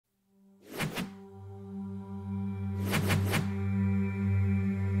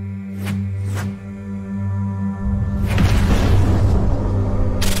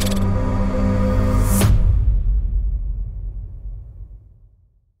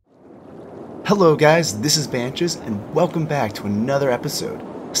Hello guys, this is Banches, and welcome back to another episode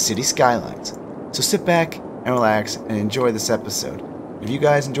of City Skylines. So sit back and relax and enjoy this episode. If you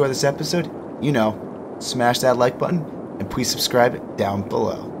guys enjoy this episode, smash that like button and please subscribe down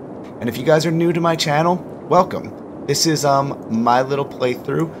below. And if you guys are new to my channel, welcome. This is my little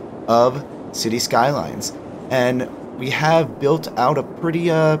playthrough of City Skylines, and we have built out a pretty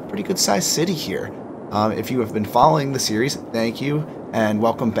good sized city here. If you have been following the series, thank you. And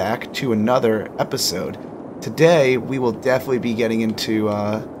welcome back to another episode. Today we will definitely be getting into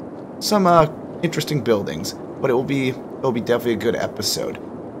some interesting buildings, but it'll be definitely a good episode.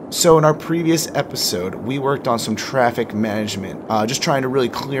 So in our previous episode, we worked on some traffic management, just trying to really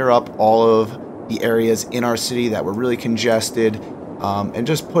clear up all of the areas in our city that were really congested, and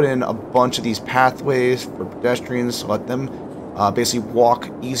just put in a bunch of these pathways for pedestrians to let them basically walk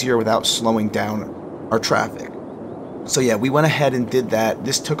easier without slowing down our traffic. So yeah, we went ahead and did that.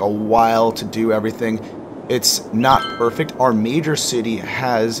 This took a while to do everything. It's not perfect. Our major city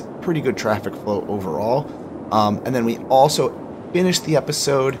has pretty good traffic flow overall. And then we also finished the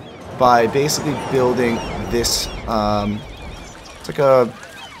episode by basically building this, it's like a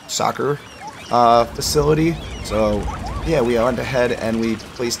soccer facility. So yeah, we went ahead and we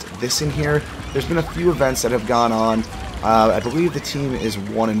placed this in here. There's been a few events that have gone on. I believe the team is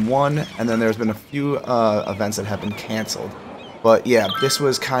 1-1, and then there's been a few events that have been canceled. But yeah, this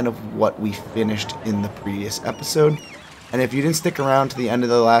was kind of what we finished in the previous episode. And if you didn't stick around to the end of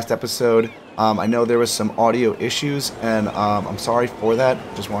the last episode, I know there was some audio issues, and I'm sorry for that.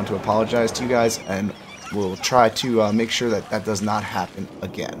 Just wanted to apologize to you guys, and we'll try to make sure that that does not happen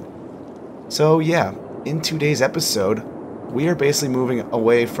again. So yeah, in today's episode, we are basically moving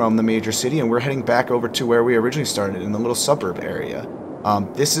away from the major city, and we're heading back over to where we originally started, in the little suburb area.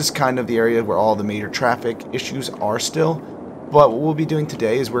 This is kind of the area where all the major traffic issues are still. But what we'll be doing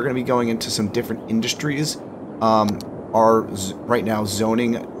today is we're going to be going into some different industries. Right now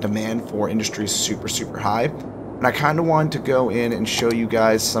zoning demand for industries is super high. And I kind of wanted to go in and show you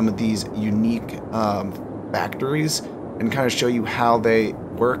guys some of these unique factories and kind of show you how they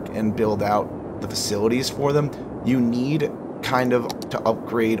work and build out the facilities for them. You need kind of to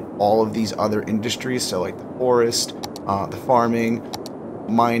upgrade all of these other industries, so like the forest, the farming,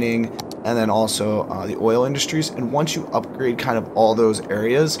 mining, and then also the oil industries. And once you upgrade kind of all those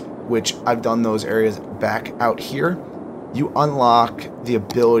areas, which I've done those areas back out here, you unlock the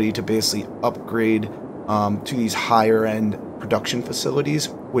ability to basically upgrade to these higher end production facilities,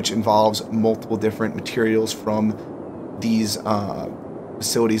 which involves multiple different materials from these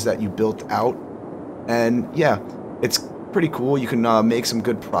facilities that you built out. And yeah, it's pretty cool. You can make some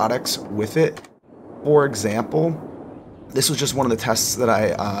good products with it. For example, this was just one of the tests that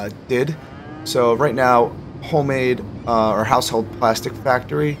I did. So right now, homemade or household plastic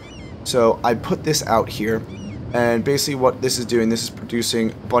factory. So I put this out here, and basically what this is doing, this is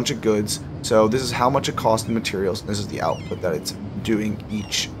producing a bunch of goods. So this is how much it costs in materials. This is the output that it's doing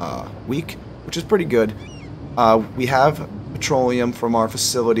each week, which is pretty good. We have petroleum from our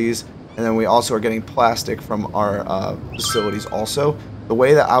facilities, and then we also are getting plastic from our facilities also. The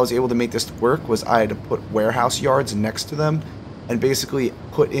way that I was able to make this work was I had to put warehouse yards next to them and basically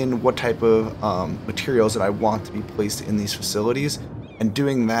put in what type of materials that I want to be placed in these facilities. And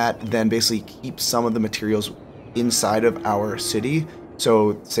doing that then basically keeps some of the materials inside of our city.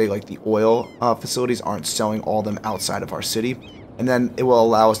 So say like the oil facilities aren't selling all of them outside of our city. And then it will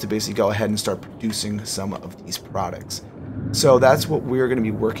allow us to basically go ahead and start producing some of these products. So that's what we're going to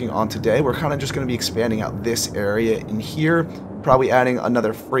be working on today. We're kind of just going to be expanding out this area in here, probably adding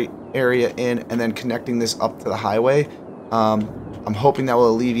another freight area in, and then connecting this up to the highway. I'm hoping that will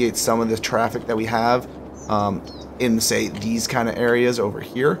alleviate some of the traffic that we have in, say, these kind of areas over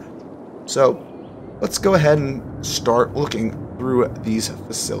here. So let's go ahead and start looking through these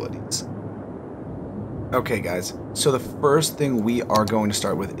facilities. Okay guys, so the first thing we are going to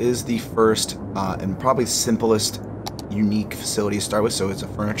start with is the first and probably simplest unique facility to start with. So it's a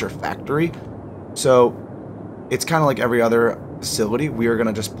furniture factory. So it's kind of like every other facility. We are going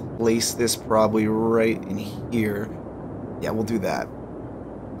to just place this probably right in here. Yeah, we'll do that.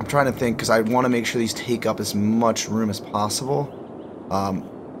 I'm trying to think because I want to make sure these take up as much room as possible,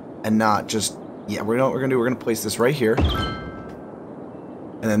 and not just, yeah, we're gonna place this right here.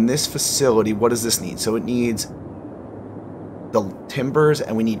 And then this facility, what does this need? So it needs the timbers,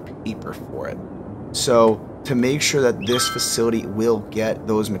 and we need paper for it. So to make sure that this facility will get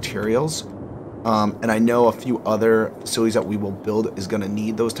those materials, and I know a few other facilities that we will build is going to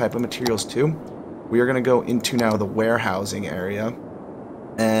need those type of materials too. We are going to go into now the warehousing area,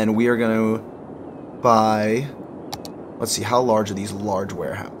 and we are going to buy, let's see, how large are these large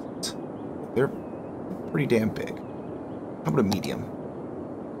warehouses? They're pretty damn big. How about a medium?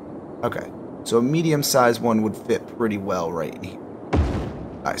 Okay, so a medium-sized one would fit pretty well right in here.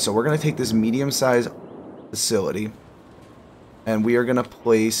 Alright, so we're going to take this medium-sized facility, and we are going to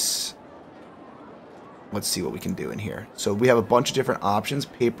place... Let's see what we can do in here. So we have a bunch of different options.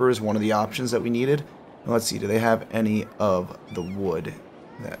 Paper is one of the options that we needed. And let's see, do they have any of the wood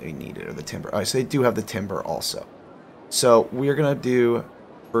that we needed, or the timber? Alright, so they do have the timber also. So we are going to do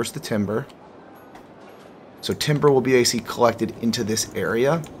first the timber. So timber will be basically collected into this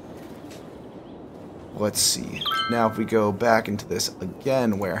area. Let's see. Now if we go back into this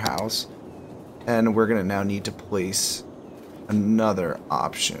again warehouse, and we're going to now need to place another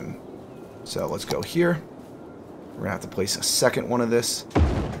option. So let's go here. We're going to have to place a second one of this.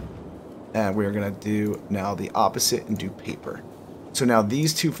 And we're going to do now the opposite and do paper. So now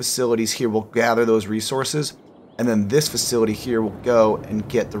these two facilities here will gather those resources. And then this facility here will go and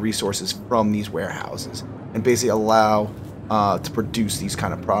get the resources from these warehouses. And basically allow to produce these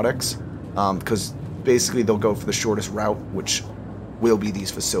kind of products. Because basically they'll go for the shortest route, which will be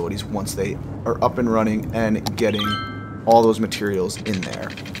these facilities once they are up and running and getting all those materials in there.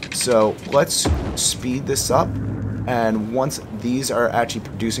 So let's speed this up, and once these are actually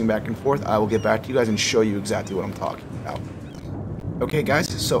producing back and forth, I will get back to you guys and show you exactly what I'm talking about. Okay guys,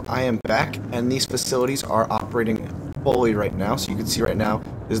 so I am back, and these facilities are operating fully right now. So you can see right now,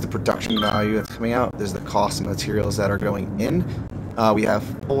 this is the production value that's coming out, this is the cost of materials that are going in. We have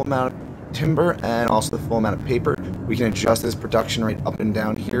full amount of timber and also the full amount of paper. We can adjust this production rate up and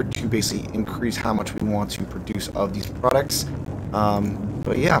down here to basically increase how much we want to produce of these products.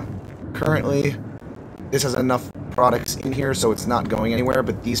 But yeah, currently this has enough products in here so it's not going anywhere,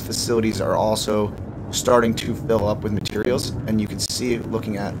 but these facilities are also starting to fill up with materials, and you can see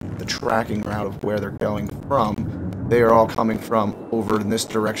looking at the tracking route of where they're going from, they are all coming from over in this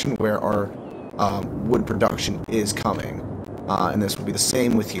direction where our wood production is coming. And this will be the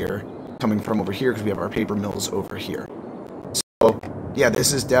same with here, coming from over here because we have our paper mills over here. So yeah,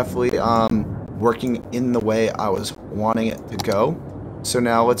 this is definitely working in the way I was wanting it to go. So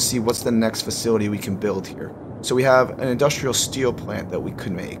now let's see what's the next facility we can build here. So we have an industrial steel plant that we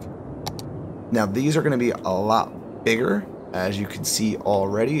could make. Now these are going to be a lot bigger, as you can see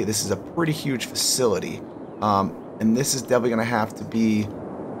already. This is a pretty huge facility, and this is definitely going to have to be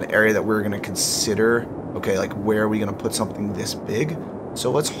an area that we're going to consider. Okay, like where are we going to put something this big?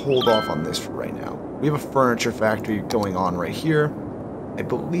 So let's hold off on this for right now. We have a furniture factory going on right here. I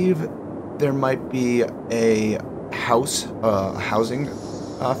believe there might be a housing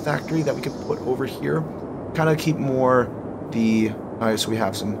factory that we could put over here. Kind of keep more the... Alright, so we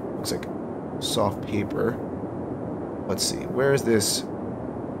have some, looks like soft paper. Let's see, where is this?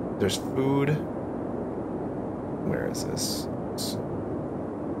 There's food. Where is this?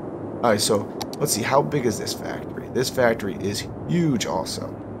 Alright, so let's see, how big is this factory? This factory is huge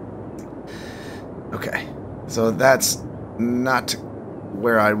also. Okay, so that's not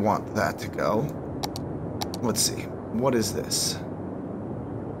where I want that to go. Let's see, what is this?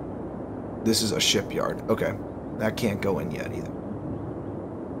 This is a shipyard. Okay, that can't go in yet either.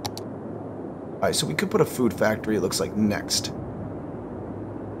 Alright, so we could put a food factory, it looks like, next.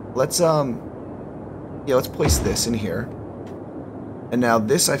 Let's, let's place this in here. And now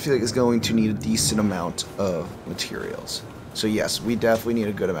this, I feel like, is going to need a decent amount of materials. So yes, we definitely need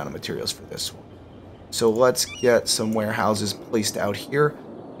a good amount of materials for this one. So let's get some warehouses placed out here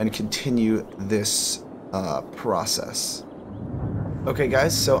and continue this process. Okay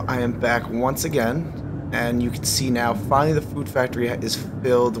guys, so I am back once again, and you can see now finally the food factory is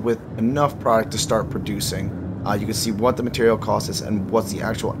filled with enough product to start producing. You can see what the material cost is and what's the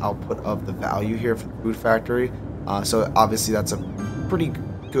actual output of the value here for the food factory. So obviously that's a pretty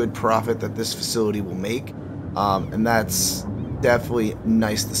good profit that this facility will make, and that's definitely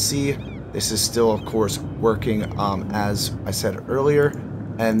nice to see. This is still, of course, working as I said earlier,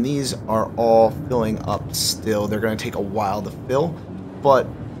 and these are all filling up still. They're going to take a while to fill, but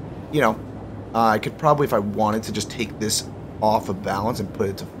you know, I could probably, if I wanted to, just take this off of balance and put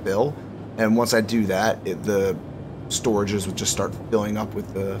it to fill, and once I do that, the storages would just start filling up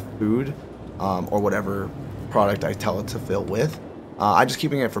with the food or whatever product I tell it to fill with. I'm just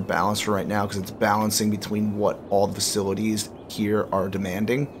keeping it for balance for right now because it's balancing between what all the facilities here are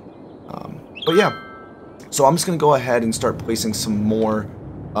demanding. But yeah, so I'm just going to go ahead and start placing some more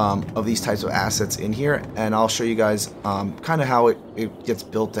of these types of assets in here, and I'll show you guys kind of how it gets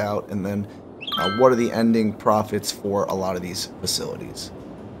built out, and then what are the ending profits for a lot of these facilities.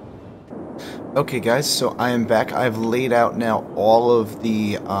 Okay guys, so I am back. I've laid out now all of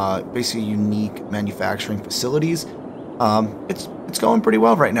the basically unique manufacturing facilities. It's going pretty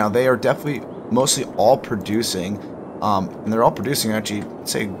well right now. They are definitely mostly all producing, and they're all producing actually, I'd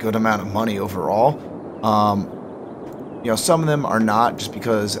say, a good amount of money overall. Some of them are not just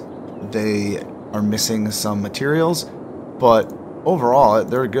because they are missing some materials, but overall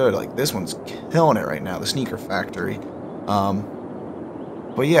they're good. Like this one's killing it right now, the sneaker factory.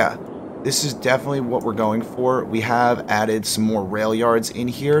 But yeah, this is definitely what we're going for. We have added some more rail yards in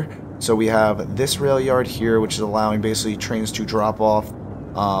here. So we have this rail yard here, which is allowing basically trains to drop off,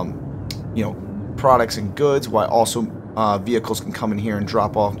 products and goods, while also vehicles can come in here and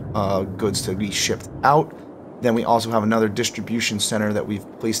drop off goods to be shipped out. Then we also have another distribution center that we've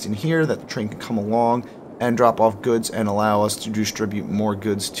placed in here that the train can come along and drop off goods and allow us to distribute more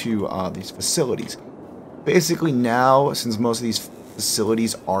goods to these facilities. Basically now, since most of these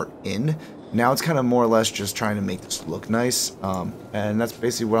facilities are in, now it's kind of more or less just trying to make this look nice, and that's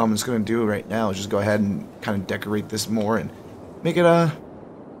basically what I'm just going to do right now, is just go ahead and kind of decorate this more and make it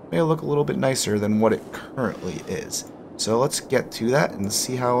look a little bit nicer than what it currently is. So let's get to that and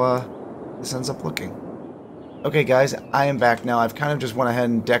see how this ends up looking. Okay guys, I am back now. I've kind of just went ahead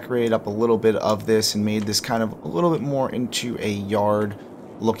and decorated up a little bit of this and made this kind of a little bit more into a yard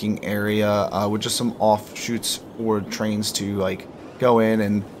looking area with just some offshoots for trains to like go in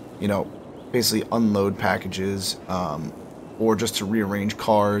and basically unload packages or just to rearrange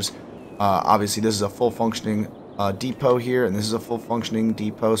cars. Obviously this is a full functioning depot here, and this is a full functioning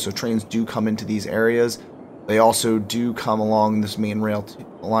depot, so trains do come into these areas. They also do come along this main rail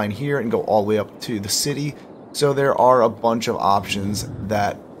line here and go all the way up to the city. So there are a bunch of options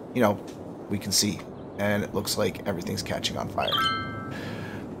that, we can see. And it looks like everything's catching on fire.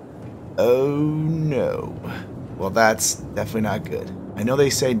 Oh no. Well, that's definitely not good. I know they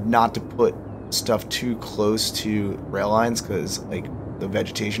say not to put stuff too close to rail lines because, like, the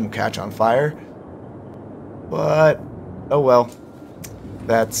vegetation will catch on fire. But, oh well.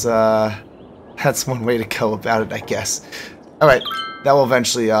 That's one way to go about it, I guess. Alright, that will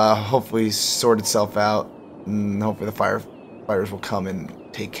eventually, hopefully sort itself out. And hopefully the firefighters will come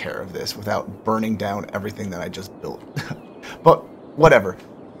and take care of this without burning down everything that I just built. But whatever.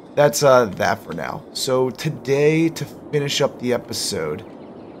 That's that for now. So today, to finish up the episode,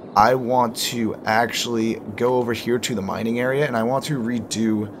 I want to actually go over here to the mining area, and I want to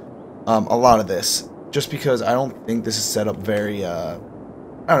redo a lot of this. Just because I don't think this is set up very, I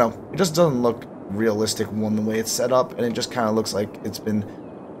don't know, it just doesn't look realistic the way it's set up, and it just kind of looks like it's been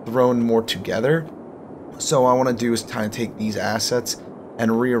thrown more together. So what I want to do is kind of take these assets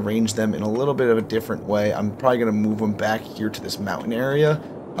and rearrange them in a little bit of a different way. I'm probably going to move them back here to this mountain area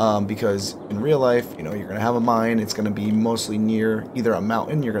because in real life, you're going to have a mine. It's going to be mostly near either a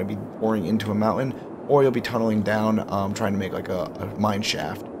mountain, you're going to be boring into a mountain, or you'll be tunneling down trying to make like a mine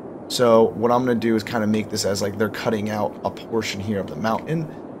shaft. So what I'm going to do is kind of make this as like they're cutting out a portion here of the mountain,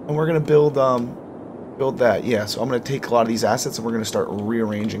 and we're going to build that. Yeah, so I'm going to take a lot of these assets and we're going to start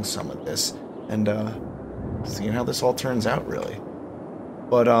rearranging some of this and seeing how this all turns out, really.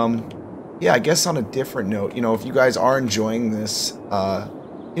 But yeah, I guess on a different note, if you guys are enjoying this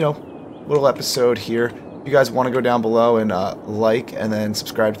little episode here, if you guys want to go down below and like and then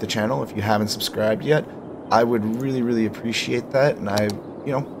subscribe to the channel if you haven't subscribed yet, I would really appreciate that. And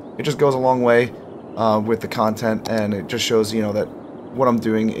it just goes a long way with the content, and it just shows that what I'm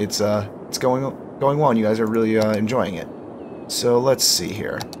doing, it's going well, and you guys are really enjoying it. So let's see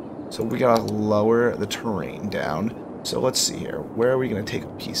here. So we gotta lower the terrain down. So let's see here. Where are we gonna take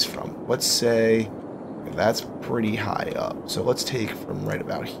a piece from? Let's say that's pretty high up. So let's take from right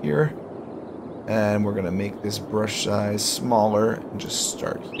about here, and we're gonna make this brush size smaller and just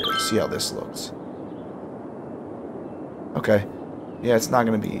start here. See how this looks. Okay. Yeah, it's not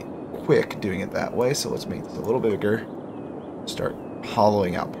gonna be quick doing it that way. So let's make this a little bit bigger. Start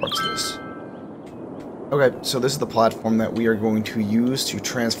hollowing out parts of this. Okay, so this is the platform that we are going to use to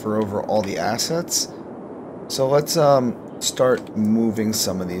transfer over all the assets. So let's start moving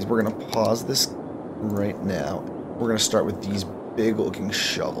some of these. We're going to pause this right now. We're going to start with these big looking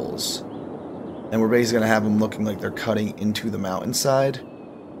shovels. And we're basically going to have them looking like they're cutting into the mountainside.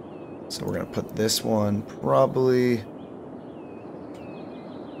 So we're going to put this one probably...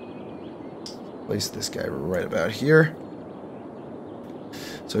 place this guy right about here.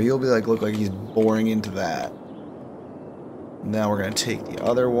 So he'll be like, look like he's boring into that. Now we're going to take the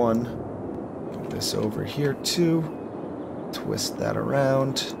other one, move this over here too, twist that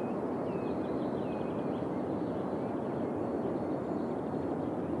around.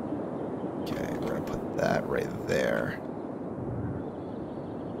 Okay, we're going to put that right there.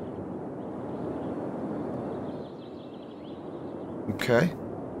 Okay,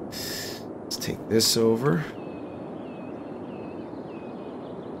 let's take this over.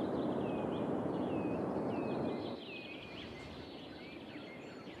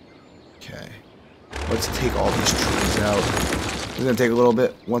 Okay. Let's take all these trees out. It's going to take a little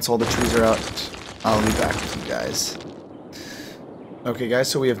bit. Once all the trees are out, I'll be back with you guys. Okay, guys,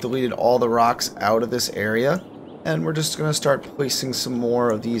 so we have deleted all the rocks out of this area. And we're just going to start placing some more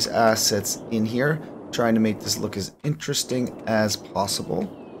of these assets in here, trying to make this look as interesting as possible.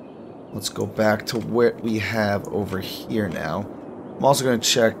 Let's go back to what we have over here now. I'm also going to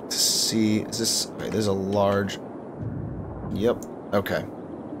check to see, is this, okay, there's a large, yep, okay.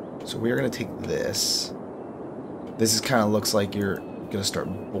 So we're going to take this. This is kind of looks like you're going to start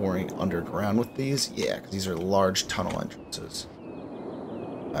boring underground with these. Yeah, because these are large tunnel entrances.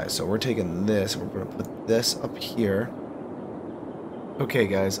 Alright, so we're taking this, we're going to put this up here. Okay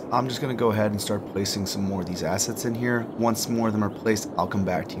guys, I'm just going to go ahead and start placing some more of these assets in here. Once more of them are placed, I'll come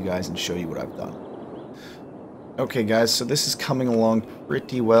back to you guys and show you what I've done. Okay guys, so this is coming along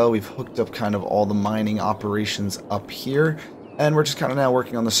pretty well. We've hooked up kind of all the mining operations up here. And we're just kind of now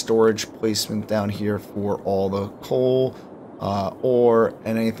working on the storage placement down here for all the coal, ore,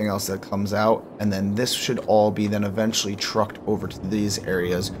 and anything else that comes out. And then this should all be then eventually trucked over to these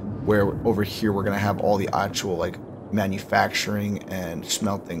areas where over here we're going to have all the actual like manufacturing and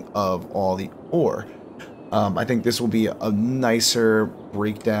smelting of all the ore. I think this will be a nicer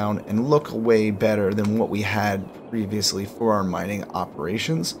breakdown and look way better than what we had previously for our mining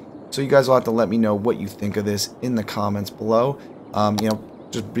operations. So you guys will have to let me know what you think of this in the comments below. You know,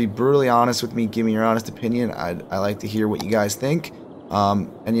 just be brutally honest with me. Give me your honest opinion. I like to hear what you guys think.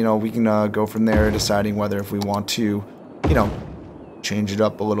 And, you know, we can go from there, deciding whether if we want to, you know, change it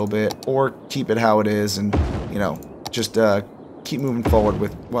up a little bit or keep it how it is and, you know, just keep moving forward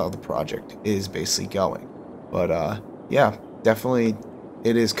with, well, the project is basically going. But, yeah, definitely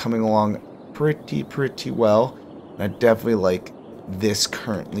it is coming along pretty well. And I definitely like this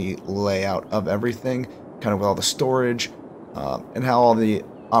currently layout of everything, kind of with all the storage, and how all the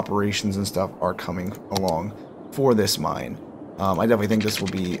operations and stuff are coming along for this mine. I definitely think this will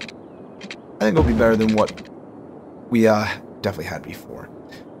be, I think it'll be better than what we definitely had before.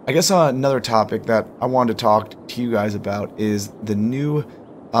 I guess another topic that I wanted to talk to you guys about is the new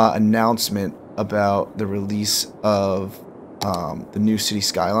announcement about the release of the new Cities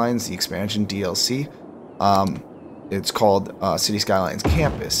Skylines, the expansion DLC. It's called Cities Skylines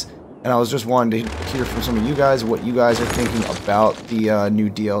Campus. And I was just wanting to hear from some of you guys what you guys are thinking about the new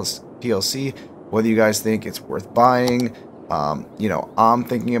DLC, whether you guys think it's worth buying. You know, I'm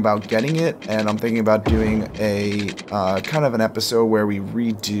thinking about getting it, and I'm thinking about doing a kind of an episode where we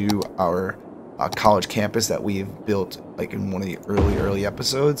redo our college campus that we've built, like in one of the early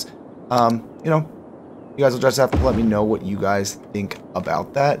episodes. You know, you guys will just have to let me know what you guys think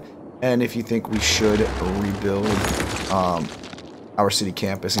about that, and if you think we should rebuild our city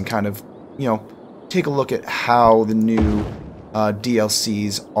campus and kind of, you know, take a look at how the new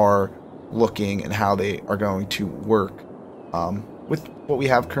DLCs are looking and how they are going to work with what we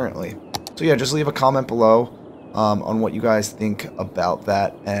have currently. So yeah, just leave a comment below on what you guys think about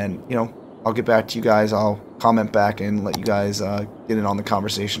that, and you know, I'll get back to you guys. I'll comment back and let you guys get in on the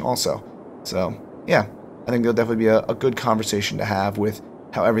conversation also. So yeah, I think there'll definitely be a good conversation to have with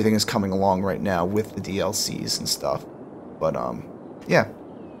how everything is coming along right now with the DLCs and stuff. But yeah,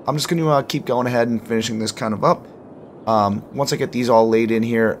 I'm just going to keep going ahead and finishing this kind of up. Once I get these all laid in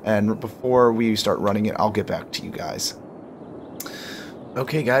here and before we start running it, I'll get back to you guys.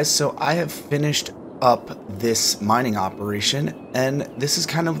 Okay guys, so I have finished up this mining operation, and this is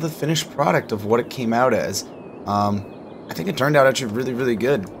kind of the finished product of what it came out as. I think it turned out actually really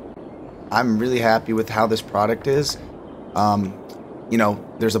good. I'm really happy with how this product is. You know,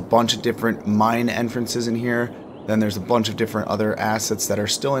 there's a bunch of different mine entrances in here. Then there's a bunch of different other assets that are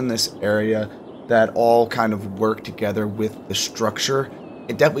still in this area that all kind of work together with the structure.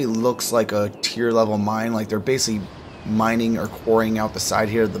 It definitely looks like a tier level mine, like they're basically mining or quarrying out the side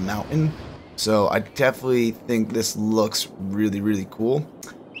here of the mountain. So I definitely think this looks really cool.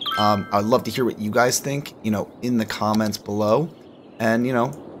 I'd love to hear what you guys think, you know, in the comments below. And, you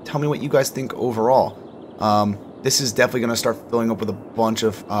know, tell me what you guys think overall. This is definitely going to start filling up with a bunch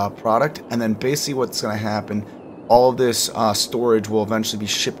of product. And then basically what's going to happen, all of this storage will eventually be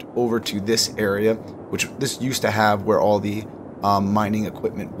shipped over to this area, which this used to have where all the mining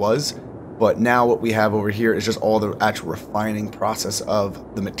equipment was. But now what we have over here is just all the actual refining process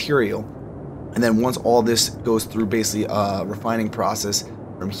of the material. And then once all this goes through basically a refining process,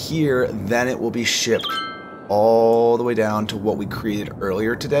 from here, then it will be shipped all the way down to what we created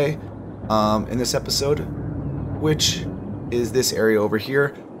earlier today in this episode, which is this area over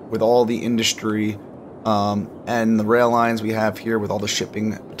here with all the industry and the rail lines we have here with all the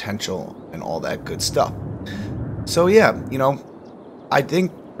shipping potential and all that good stuff. So yeah, you know, I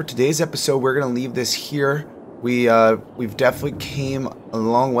think for today's episode, we're going to leave this here. We've definitely came a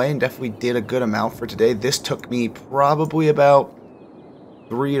long way and definitely did a good amount for today. This took me probably about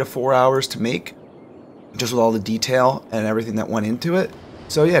 3 to 4 hours to make, just with all the detail and everything that went into it.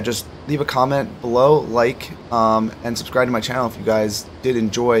 So yeah, just leave a comment below, like, and subscribe to my channel if you guys did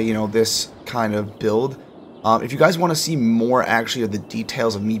enjoy, you know, this kind of build. If you guys want to see more actually of the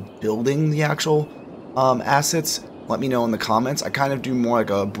details of me building the actual assets, let me know in the comments. I kind of do more like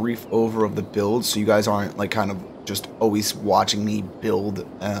a brief over of the build, so you guys aren't like kind of just always watching me build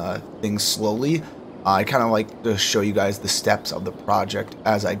things slowly. I kind of like to show you guys the steps of the project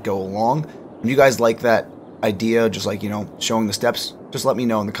as I go along. If you guys like that idea, just like, you know, showing the steps, just let me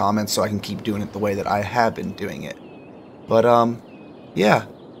know in the comments so I can keep doing it the way that I have been doing it. But yeah,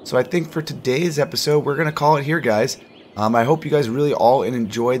 so I think for today's episode, we're gonna call it here, guys. I hope you guys really all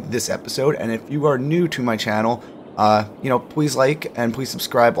enjoyed this episode, and if you are new to my channel, you know, please like and please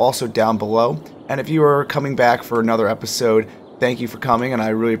subscribe also down below. And if you are coming back for another episode, thank you for coming, and I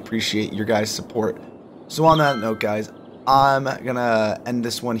really appreciate your guys' support. So on that note, guys, I'm gonna end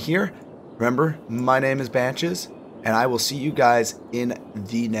this one here. Remember, my name is Banches, and I will see you guys in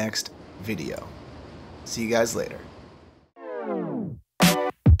the next video. See you guys later.